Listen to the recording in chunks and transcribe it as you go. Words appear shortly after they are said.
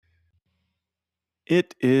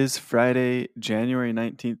It is Friday, January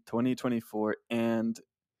 19th, 2024, and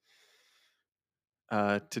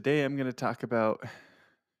today I'm going to talk about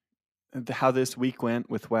how this week went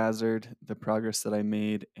with Wazard, the progress that I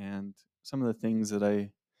made, and some of the things that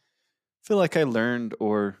I feel like I learned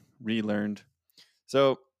or relearned.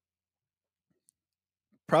 So,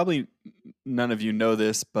 probably none of you know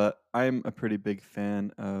this, but I'm a pretty big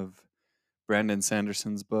fan of Brandon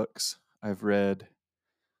Sanderson's books. I've read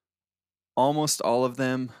almost all of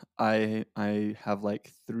them. I have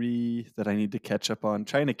like three that I need to catch up on.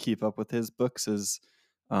 Trying to keep up with his books is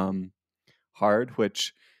um, hard,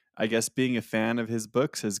 which I guess being a fan of his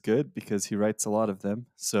books is good because he writes a lot of them.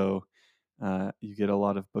 So you get a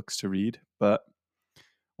lot of books to read. But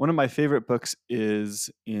one of my favorite books is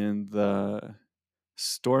in the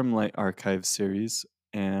Stormlight Archive series,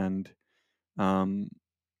 and um,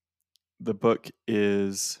 the book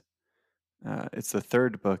is it's the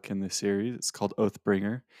third book in the series. It's called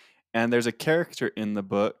Oathbringer, and there's a character in the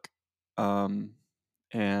book, um,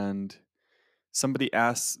 and somebody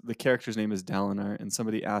asks the character's name is Dalinar, and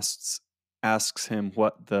somebody asks him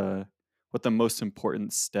what the most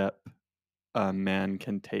important step a man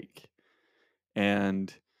can take,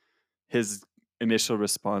 and his initial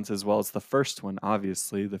response, as well as the first one,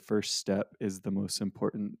 obviously, the first step is the most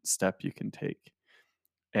important step you can take,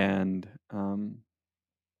 and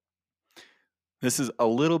this is a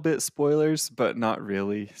little bit spoilers, but not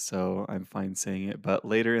really, so I'm fine saying it. But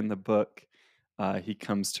later in the book, he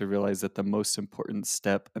comes to realize that the most important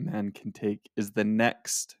step a man can take is the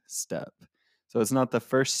next step. So it's not the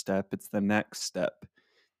first step, it's the next step.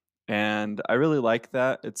 And I really like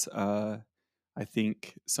that. It's, I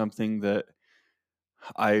think, something that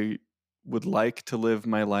I would like to live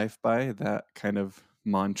my life by. That kind of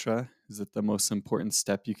mantra is that the most important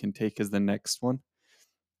step you can take is the next one.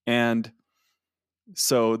 And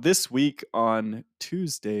so this week on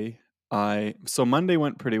Tuesday, so Monday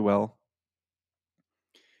went pretty well.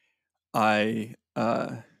 I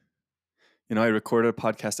I recorded a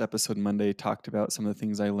podcast episode Monday, talked about some of the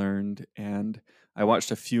things I learned, and I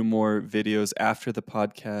watched a few more videos after the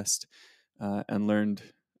podcast and learned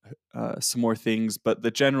some more things. But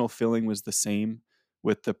the general feeling was the same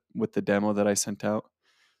with the demo that I sent out.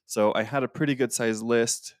 So I had a pretty good sized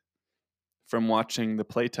list from watching the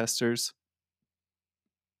playtesters,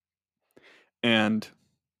 and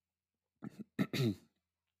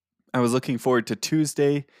I was looking forward to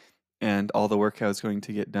Tuesday and all the work I was going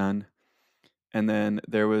to get done. And then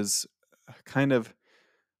there was kind of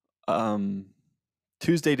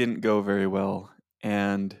Tuesday didn't go very well,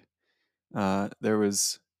 and there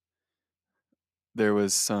was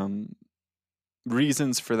some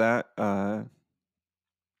reasons for that.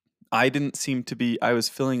 I didn't seem to be. I was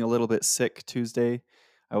feeling a little bit sick Tuesday.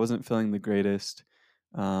 I wasn't feeling the greatest,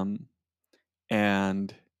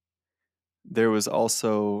 and there was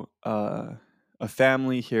also a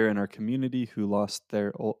family here in our community who lost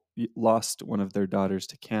one of their daughters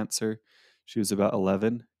to cancer. She was about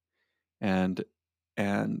 11, and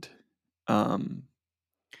and um,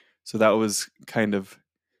 so that was kind of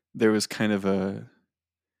there was kind of a,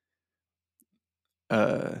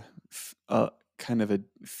 a kind of a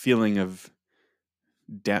feeling of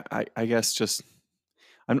I guess just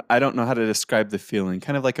I don't know how to describe the feeling.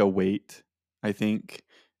 Kind of like a weight, I think,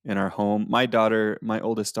 in our home. My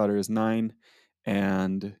oldest daughter is 9,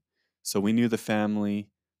 and so we knew the family,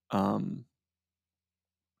 um,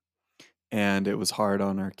 and it was hard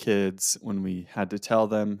on our kids when we had to tell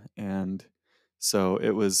them, and so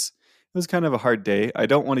it was kind of a hard day. I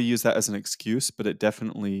don't want to use that as an excuse, but it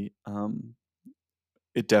definitely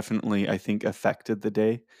I think affected the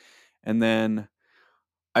day, and then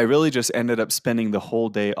I really just ended up spending the whole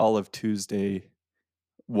day, all of Tuesday,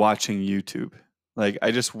 watching YouTube. Like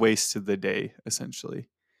I just wasted the day essentially.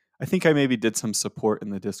 I think I maybe did some support in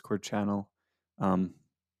the Discord channel. Um,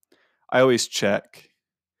 I always check,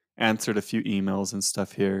 answered a few emails and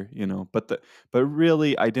stuff here, but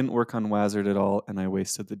really I didn't work on Wazard at all, and I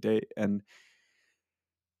wasted the day. And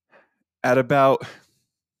at about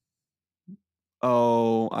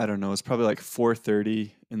I don't know, it's probably like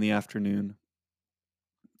 4:30 in the afternoon.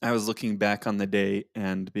 I was looking back on the day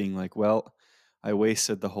and being like, well, I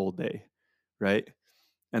wasted the whole day, right?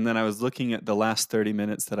 And then I was looking at the last 30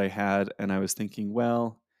 minutes that I had, and I was thinking,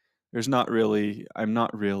 well, I'm not really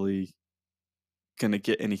going to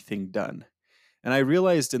get anything done. And I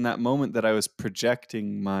realized in that moment that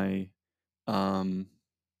um,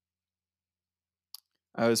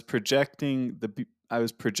 I was projecting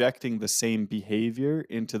the same behavior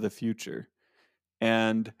into the future.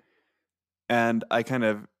 And, and I kind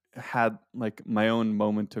of had like my own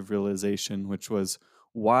moment of realization, which was,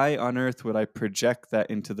 why on earth would I project that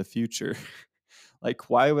into the future?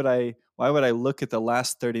 Like, why would I look at the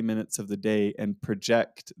last 30 minutes of the day and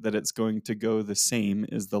project that it's going to go the same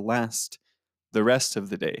as the rest of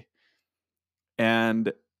the day?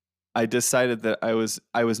 And I decided that I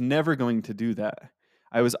was never going to do that.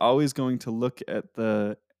 I was always going to look at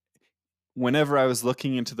the whenever I was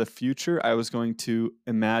looking into the future, I was going to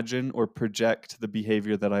imagine or project the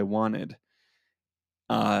behavior that I wanted.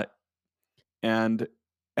 Uh, and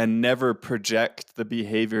never project the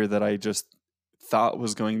behavior that I just thought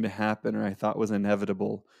was going to happen or I thought was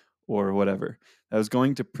inevitable or whatever. I was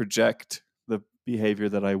going to project the behavior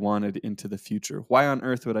that I wanted into the future. Why on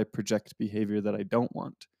earth would I project behavior that I don't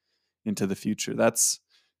want into the future? That's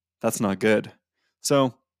not good.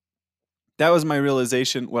 So that was my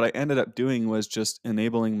realization. What I ended up doing was just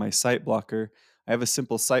enabling my site blocker. I have a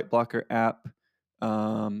simple site blocker app.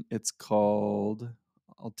 It's called,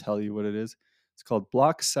 I'll tell you what it is. It's called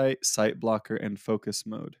Block Site, Site Blocker, and Focus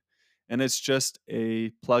Mode. And it's just a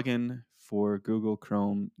plugin for Google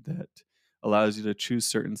Chrome that allows you to choose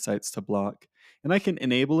certain sites to block. And I can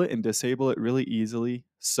enable it and disable it really easily.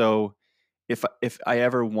 So if I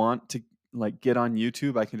ever want to like get on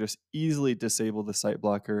YouTube, I can just easily disable the site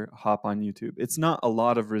blocker, hop on YouTube. It's not a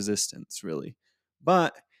lot of resistance really.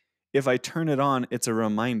 But if I turn it on, it's a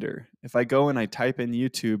reminder. If I go and I type in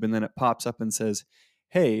YouTube and then it pops up and says,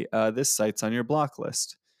 hey, this site's on your block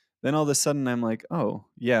list. Then all of a sudden I'm like, oh,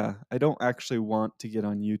 yeah, I don't actually want to get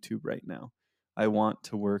on YouTube right now. I want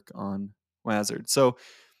to work on Wazard. So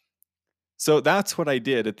that's what I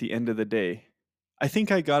did at the end of the day. I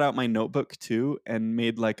think I got out my notebook too and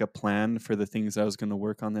made like a plan for the things I was going to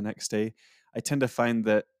work on the next day. I tend to find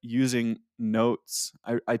that using notes,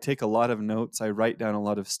 I take a lot of notes. I write down a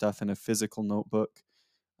lot of stuff in a physical notebook.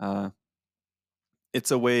 Uh,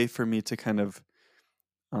 it's a way for me to kind of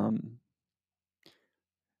um,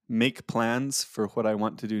 make plans for what I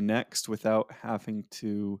want to do next without having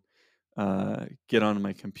to get on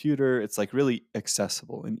my computer. It's like really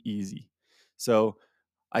accessible and easy. So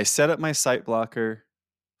I set up my site blocker.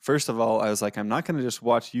 First of all, I was like, I'm not going to just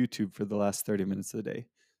watch YouTube for the last 30 minutes of the day.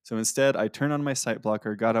 So instead, I turned on my site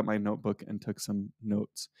blocker, got out my notebook, and took some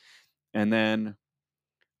notes. And then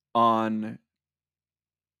on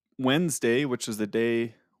Wednesday, which was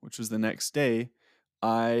the next day,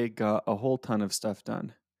 I got a whole ton of stuff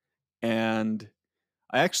done. And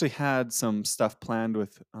I actually had some stuff planned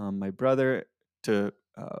with my brother to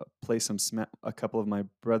play a couple of my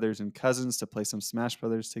brothers and cousins to play some Smash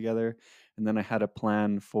Brothers together, and then I had a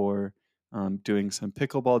plan for doing some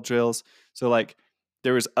pickleball drills. So like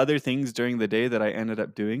there was other things during the day that I ended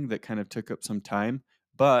up doing that kind of took up some time,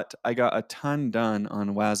 but I got a ton done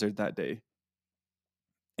on Wazard that day,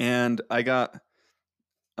 and I got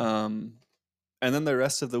um, and then the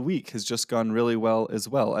rest of the week has just gone really well as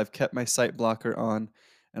well. I've kept my site blocker on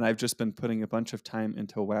and I've just been putting a bunch of time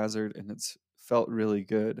into Wazard and it's felt really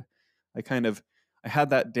good. I had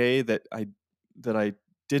that day that I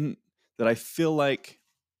didn't that I feel like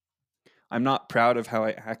I'm not proud of how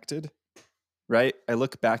I acted, right? I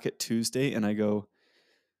look back at Tuesday and I go,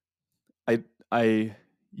 I I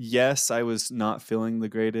yes, I was not feeling the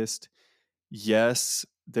greatest. Yes,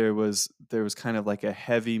 there was kind of like a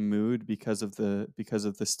heavy mood because of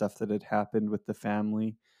the stuff that had happened with the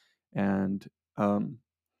family, and um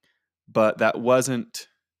but that wasn't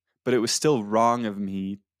but it was still wrong of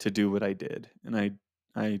me to do what I did, and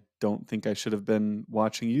I don't think I should have been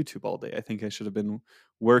watching YouTube all day. I think I should have been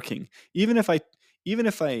working. Even if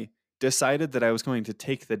I decided that I was going to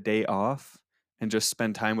take the day off and just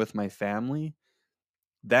spend time with my family,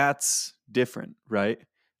 that's different, right?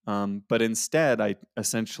 But instead, I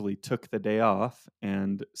essentially took the day off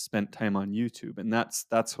and spent time on YouTube, and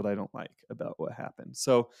that's what I don't like about what happened.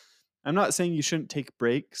 So I'm not saying you shouldn't take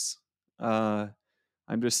breaks. Uh,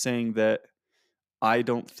 I'm just saying that I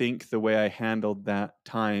don't think the way I handled that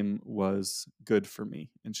time was good for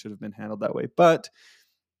me and should have been handled that way. But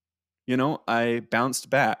I bounced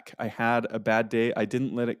back. I had a bad day. I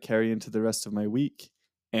didn't let it carry into the rest of my week,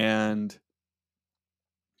 and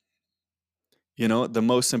the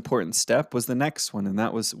most important step was the next one, and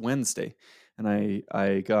that was Wednesday. And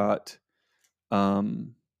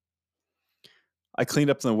um I cleaned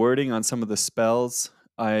up the wording on some of the spells.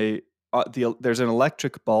 There's an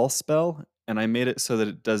electric ball spell, and I made it so that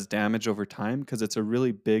it does damage over time because it's a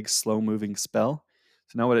really big, slow-moving spell.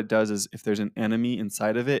 So now what it does is if there's an enemy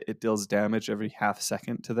inside of it, it deals damage every half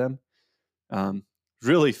second to them. Um,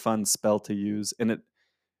 Really fun spell to use, and it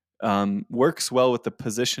works well with the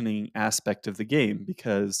positioning aspect of the game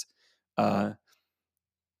because uh,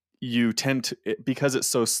 you tend to because it's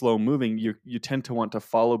so slow moving, you tend to want to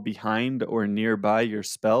follow behind or nearby your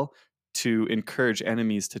spell to encourage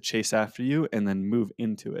enemies to chase after you and then move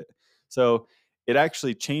into it. So it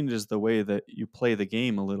actually changes the way that you play the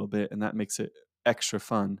game a little bit, and that makes it extra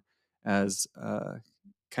fun as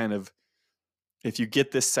kind of if you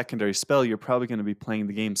get this secondary spell, you're probably going to be playing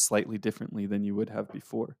the game slightly differently than you would have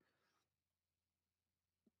before.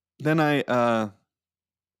 Then I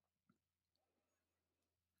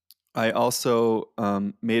also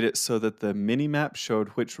made it so that the mini map showed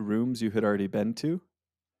which rooms you had already been to,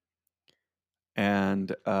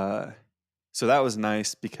 and so that was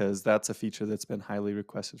nice because that's a feature that's been highly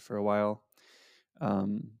requested for a while.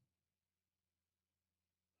 Um,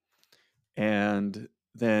 and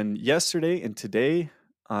then yesterday and today,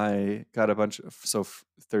 I got a bunch of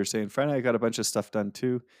Thursday and Friday I got a bunch of stuff done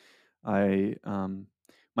too. I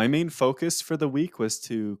my main focus for the week was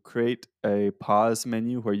to create a pause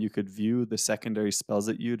menu where you could view the secondary spells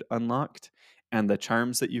that you'd unlocked and the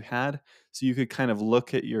charms that you had, so you could kind of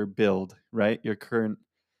look at your build, right? Your current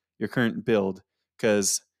build,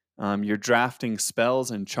 because you're drafting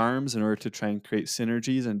spells and charms in order to try and create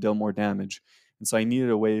synergies and deal more damage. And so I needed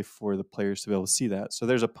a way for the players to be able to see that. So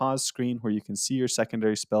there's a pause screen where you can see your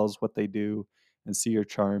secondary spells, what they do, and see your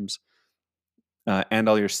charms and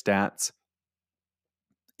all your stats.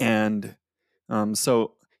 And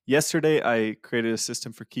so yesterday I created a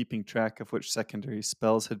system for keeping track of which secondary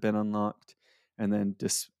spells had been unlocked, and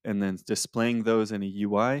then displaying those in a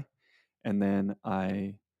UI. And then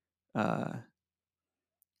I uh,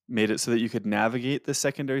 made it so that you could navigate the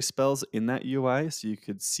secondary spells in that UI, so you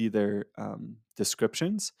could see their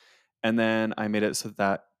descriptions. And then I made it so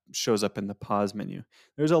that shows up in the pause menu.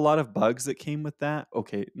 There's a lot of bugs that came with that.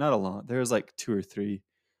 Okay, not a lot. There was like 2 or 3.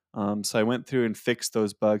 So I went through and fixed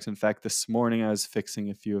those bugs. In fact, this morning I was fixing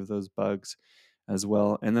a few of those bugs as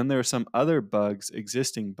well. And then there were some other bugs,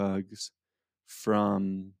 existing bugs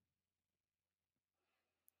from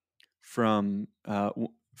from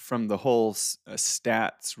the whole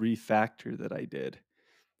stats refactor that I did.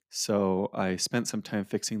 So I spent some time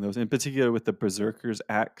fixing those, in particular with the Berserker's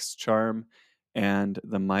Axe charm and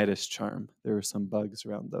the Midas charm. There were some bugs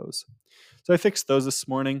around those. So I fixed those this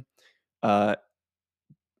morning. Uh,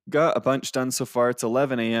 got a bunch done so far. It's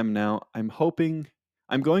 11 a.m. now. I'm going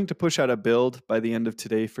to push out a build by the end of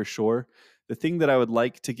today for sure. The thing that I would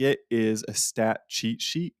like to get is a stat cheat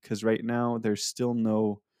sheet, because right now there's still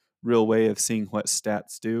no real way of seeing what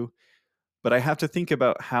stats do. But I have to think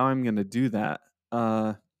about how I'm going to do that.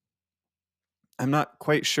 I'm not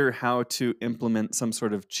quite sure how to implement some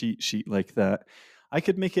sort of cheat sheet like that. I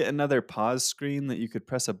could make it another pause screen that you could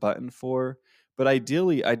press a button for, but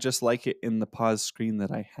ideally, I just like it in the pause screen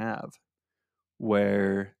that I have,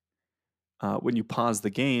 where when you pause the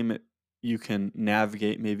game, you can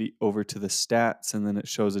navigate maybe over to the stats, and then it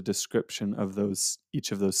shows a description of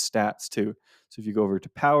each of those stats too. So if you go over to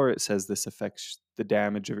power, it says this affects the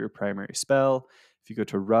damage of your primary spell. If you go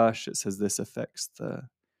to rush, it says this affects the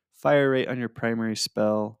fire rate on your primary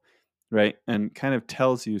spell, right? And kind of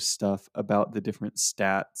tells you stuff about the different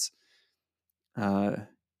stats.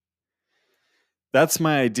 That's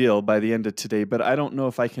my ideal by the end of today, but I don't know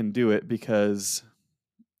if I can do it because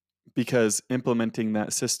implementing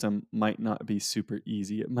that system might not be super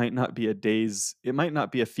easy. It might not be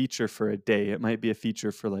a feature for a day. It might be a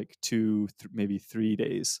feature for like 2, maybe 3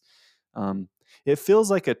 days. It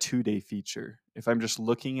feels like a 2-day feature if I'm just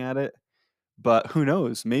looking at it, but who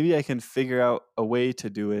knows? Maybe I can figure out a way to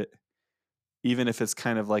do it, even if it's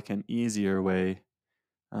kind of like an easier way,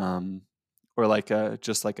 um, or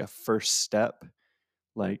just like a first step.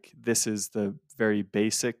 Like, this is the very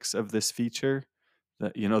basics of this feature,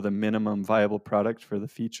 the minimum viable product for the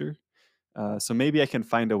feature. So maybe I can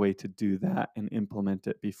find a way to do that and implement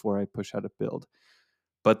it before I push out a build.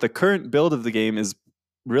 But the current build of the game is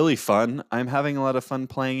really fun. I'm having a lot of fun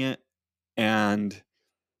playing it, and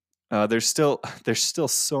there's still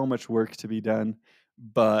so much work to be done,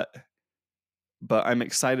 but I'm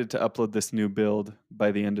excited to upload this new build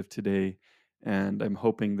by the end of today, and I'm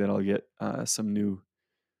hoping that I'll get some new.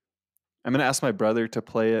 I'm gonna ask my brother to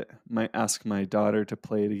play it. Might ask my daughter to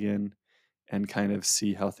play it again, and kind of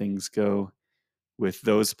see how things go with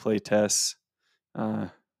those play tests. Uh,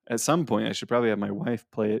 at some point, I should probably have my wife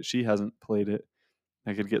play it. She hasn't played it.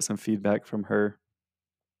 I could get some feedback from her.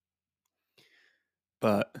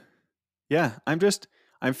 But yeah,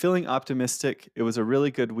 I'm feeling optimistic. It was a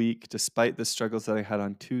really good week despite the struggles that I had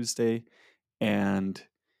on Tuesday, and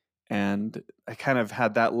I kind of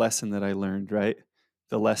had that lesson that I learned, right?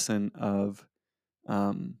 The lesson of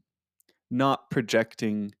um, not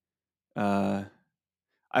projecting. I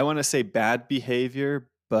want to say bad behavior,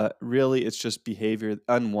 but really it's just behavior,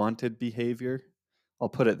 unwanted behavior. I'll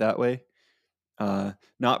put it that way.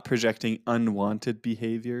 Not projecting unwanted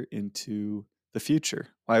behavior into the future.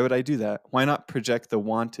 Why would I do that? Why not project the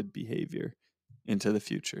wanted behavior into the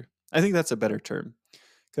future? I think that's a better term,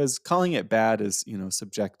 because calling it bad is,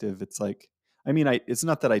 subjective. It's like, it's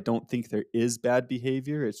not that I don't think there is bad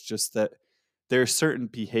behavior. It's just that there are certain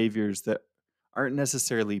behaviors that aren't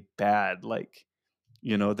necessarily bad. Like,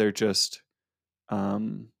 they're just,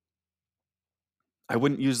 um, I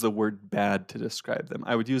wouldn't use the word bad to describe them.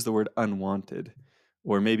 I would use the word unwanted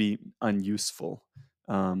or maybe unuseful.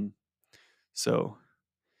 Um, so,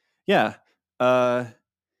 yeah. Uh,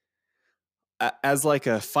 as like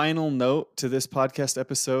a final note to this podcast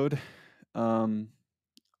episode, um,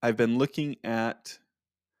 I've been looking at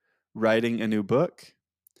writing a new book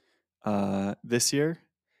this year,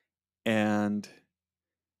 and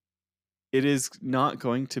it is not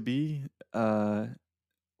going to be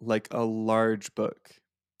like a large book.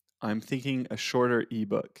 I'm thinking a shorter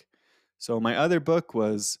ebook. So my other book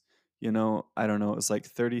was, I don't know, it was like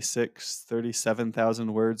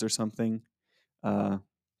 37,000 words or something. Uh,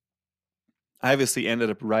 I obviously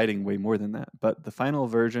ended up writing way more than that, but the final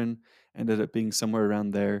version ended up being somewhere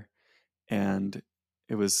around there. And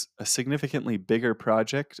it was a significantly bigger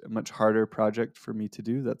project, a much harder project for me to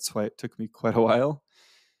do. That's why it took me quite a while.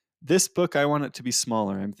 This book, I want it to be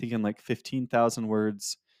smaller. I'm thinking like 15,000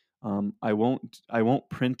 words. I won't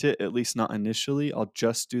print it, at least not initially. I'll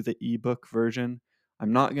just do the ebook version.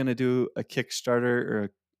 I'm not going to do a Kickstarter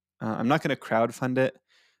I'm not going to crowdfund it.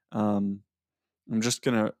 Um, I'm just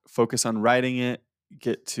going to focus on writing it,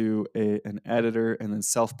 get to an editor, and then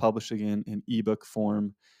self-publish again in ebook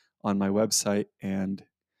form on my website and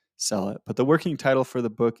sell it. But the working title for the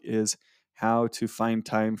book is How to Find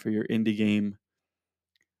Time for Your Indie Game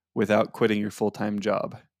Without Quitting Your Full-Time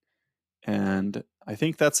Job. And I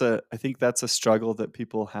think that's a struggle that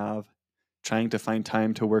people have, trying to find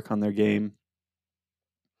time to work on their game.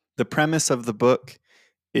 The premise of the book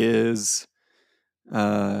is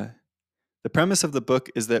that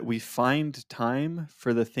we find time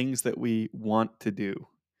for the things that we want to do.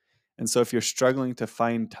 And so if you're struggling to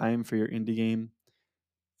find time for your indie game,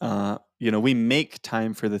 we make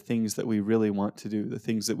time for the things that we really want to do, the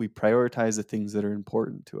things that we prioritize, the things that are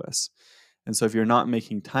important to us. And so if you're not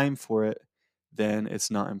making time for it, then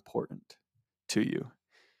it's not important to you.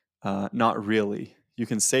 Not really. You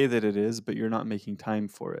can say that it is, but you're not making time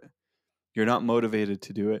for it. You're not motivated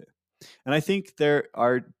to do it. And I think there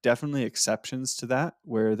are definitely exceptions to that,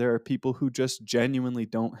 where there are people who just genuinely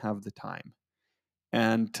don't have the time.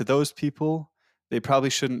 And to those people, they probably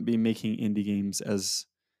shouldn't be making indie games as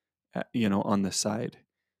on the side.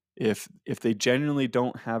 If they genuinely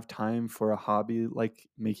don't have time for a hobby like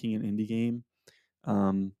making an indie game,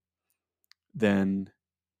 then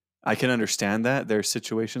I can understand that. There are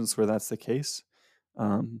situations where that's the case.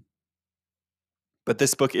 But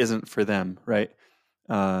this book isn't for them, right?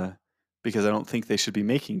 Because I don't think they should be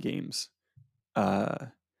making games.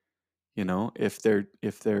 If they're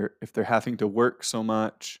having to work so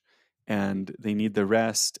much and they need the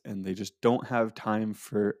rest and they just don't have time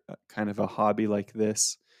for kind of a hobby like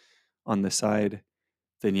this on the side,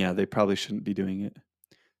 then yeah, they probably shouldn't be doing it.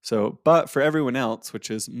 So, but for everyone else, which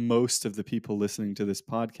is most of the people listening to this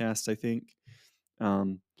podcast, I think,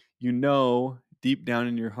 deep down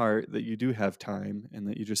in your heart that you do have time and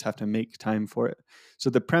that you just have to make time for it. So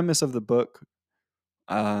the premise of the book,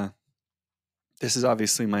 this is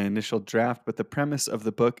obviously my initial draft, but the premise of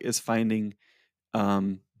the book is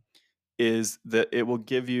is that it will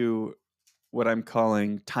give you what I'm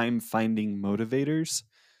calling time finding motivators.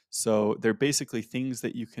 So they're basically things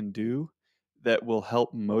that you can do that will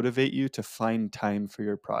help motivate you to find time for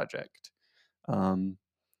your project. And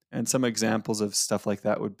some examples of stuff like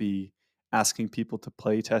that would be asking people to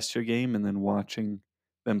play test your game and then watching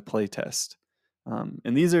them play test.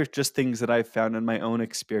 And these are just things that I've found in my own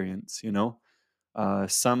experience.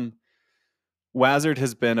 Some Wazard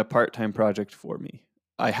has been a part-time project for me.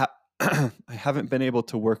 I haven't been able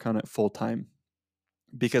to work on it full-time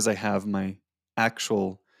because I have my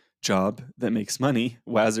actual job that makes money.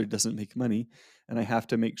 Wazard doesn't make money. And I have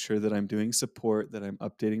to make sure that I'm doing support, that I'm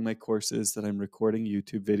updating my courses, that I'm recording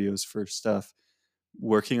YouTube videos for stuff,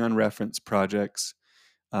 working on reference projects.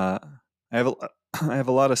 I have a, I have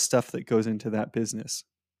a lot of stuff that goes into that business.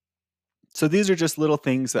 So these are just little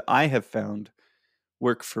things that I have found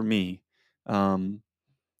work for me.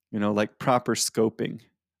 Like proper scoping.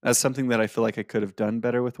 That's something that I feel like I could have done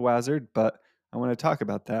better with Wazard, but I want to talk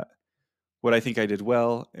about that. What I think I did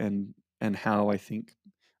well and how I think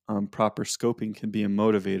proper scoping can be a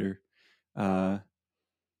motivator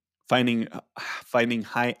finding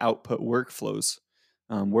high output workflows,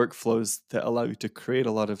 workflows that allow you to create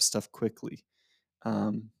a lot of stuff quickly.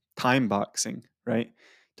 Time boxing, right?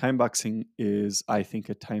 Time boxing is, I think,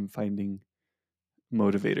 a time finding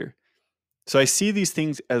motivator. So I see these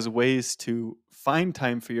things as ways to find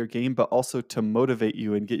time for your game, but also to motivate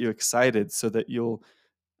you and get you excited so that you'll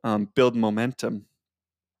build momentum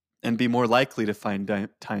and be more likely to find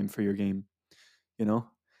time for your game. You know,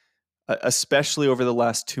 especially over the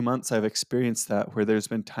last 2 months, I've experienced that where there's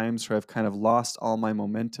been times where I've kind of lost all my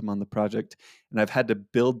momentum on the project and I've had to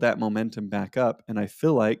build that momentum back up. And I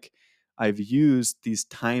feel like I've used these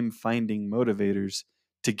time finding motivators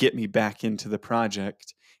to get me back into the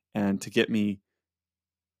project and to get me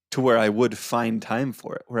to where I would find time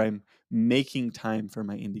for it, where I'm making time for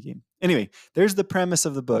my indie game. Anyway, there's the premise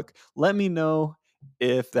of the book. Let me know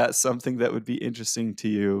if that's something that would be interesting to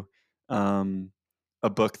you. A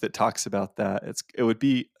book that talks about that. It would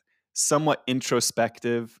be somewhat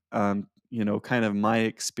introspective, kind of my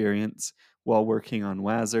experience while working on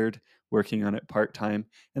Wazard, working on it part-time,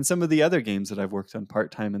 and some of the other games that I've worked on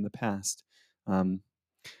part-time in the past.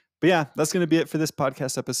 But yeah, that's going to be it for this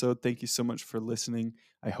podcast episode. Thank you so much for listening.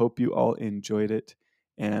 I hope you all enjoyed it,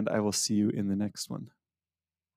 and I will see you in the next one.